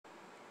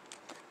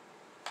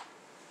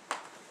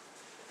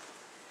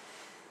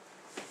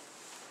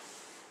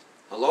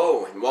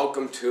Hello and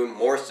welcome to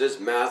Morse's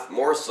Math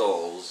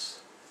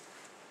Morsels.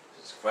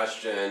 This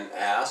question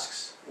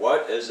asks,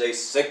 what is a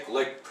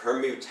cyclic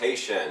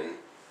permutation?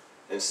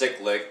 And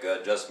cyclic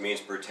just means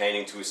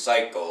pertaining to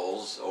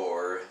cycles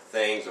or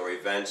things or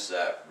events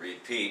that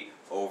repeat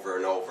over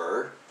and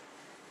over.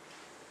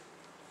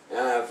 And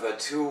I have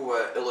two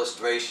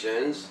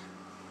illustrations.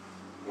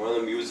 One of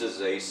them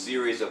uses a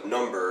series of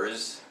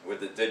numbers with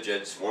the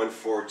digits 1,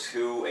 4,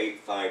 2, 8,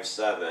 5,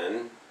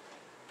 7.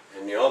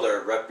 And the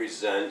other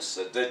represents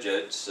the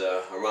digits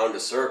around a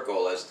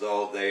circle as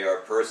though they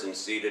are persons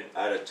seated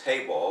at a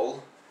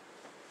table.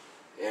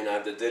 And I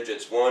have the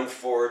digits 1,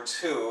 4,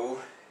 2,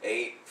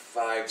 8,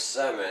 5,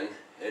 7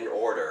 in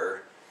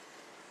order.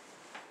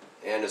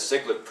 And a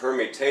cyclic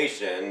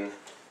permutation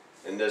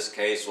in this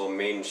case will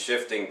mean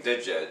shifting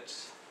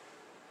digits.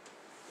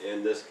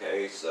 In this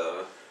case,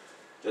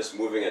 just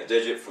moving a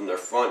digit from the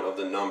front of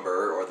the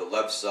number or the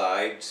left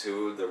side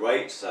to the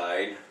right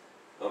side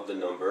of the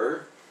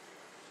number.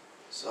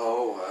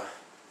 So,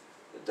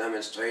 the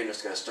demonstration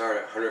is going to start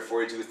at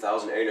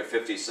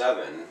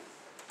 142,857.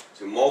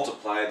 To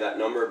multiply that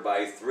number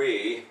by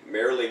 3,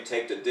 merely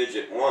take the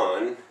digit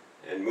 1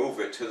 and move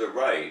it to the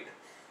right.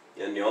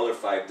 And the other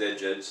 5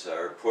 digits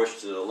are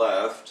pushed to the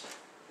left,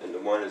 and the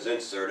 1 is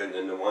inserted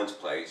in the 1's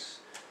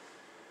place.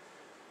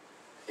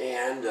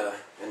 And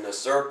in the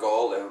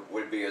circle, it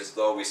would be as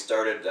though we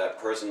started at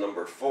person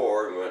number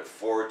 4 and went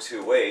 4,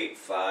 2, 8,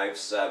 5,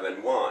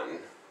 7, 1.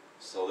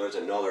 So there's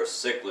another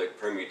cyclic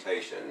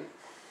permutation.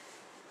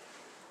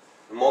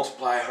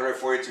 Multiply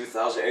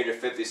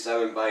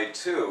 142,857 by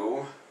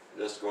 2. I'm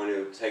just going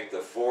to take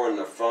the 4 in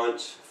the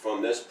front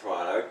from this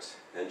product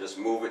and just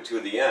move it to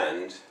the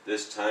end.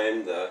 This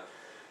time the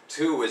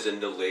 2 is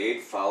in the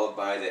lead, followed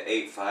by the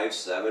 8, 5,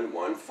 7,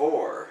 1,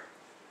 4.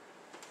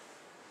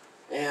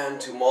 And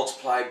to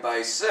multiply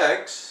by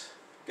 6,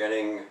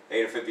 getting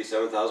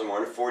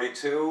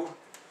 857,142,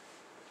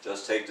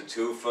 just take the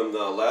 2 from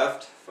the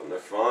left, from the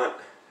front,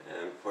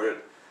 and put it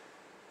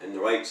in the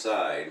right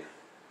side.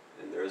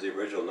 And there's the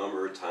original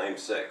number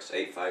times 6,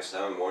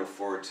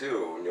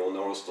 857,142. And you'll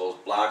notice those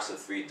blocks of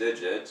 3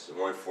 digits,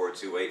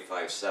 142,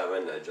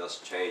 857, that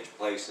just change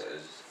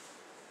places.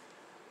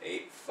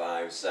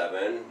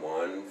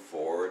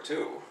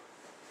 857,142.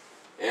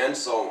 And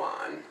so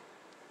on.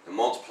 To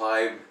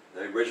multiply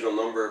the original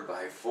number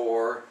by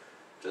 4,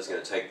 just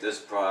going to take this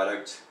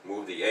product,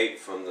 move the 8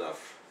 from the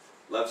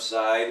left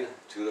side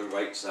to the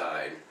right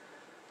side.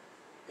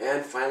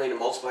 And finally, to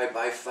multiply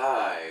by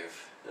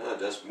 5,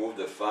 just move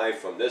the 5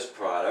 from this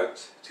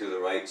product to the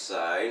right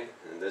side,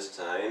 and this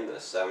time the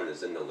 7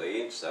 is in the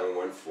lead,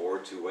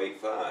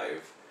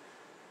 714,285.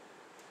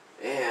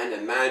 And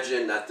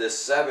imagine that this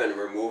 7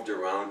 were moved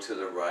around to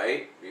the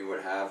right. We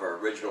would have our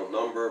original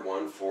number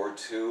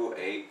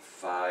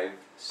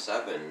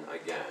 142,857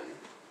 again.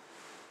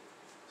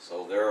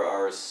 So there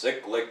are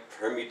cyclic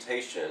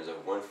permutations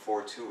of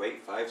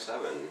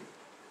 142,857.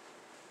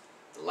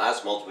 The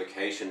last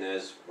multiplication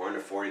is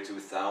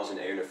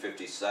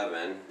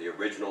 142,857, the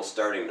original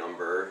starting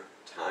number,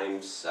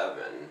 times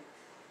 7.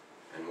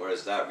 And what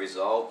is that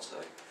result?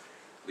 I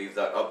leave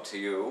that up to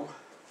you.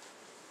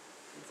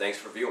 And thanks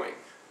for viewing.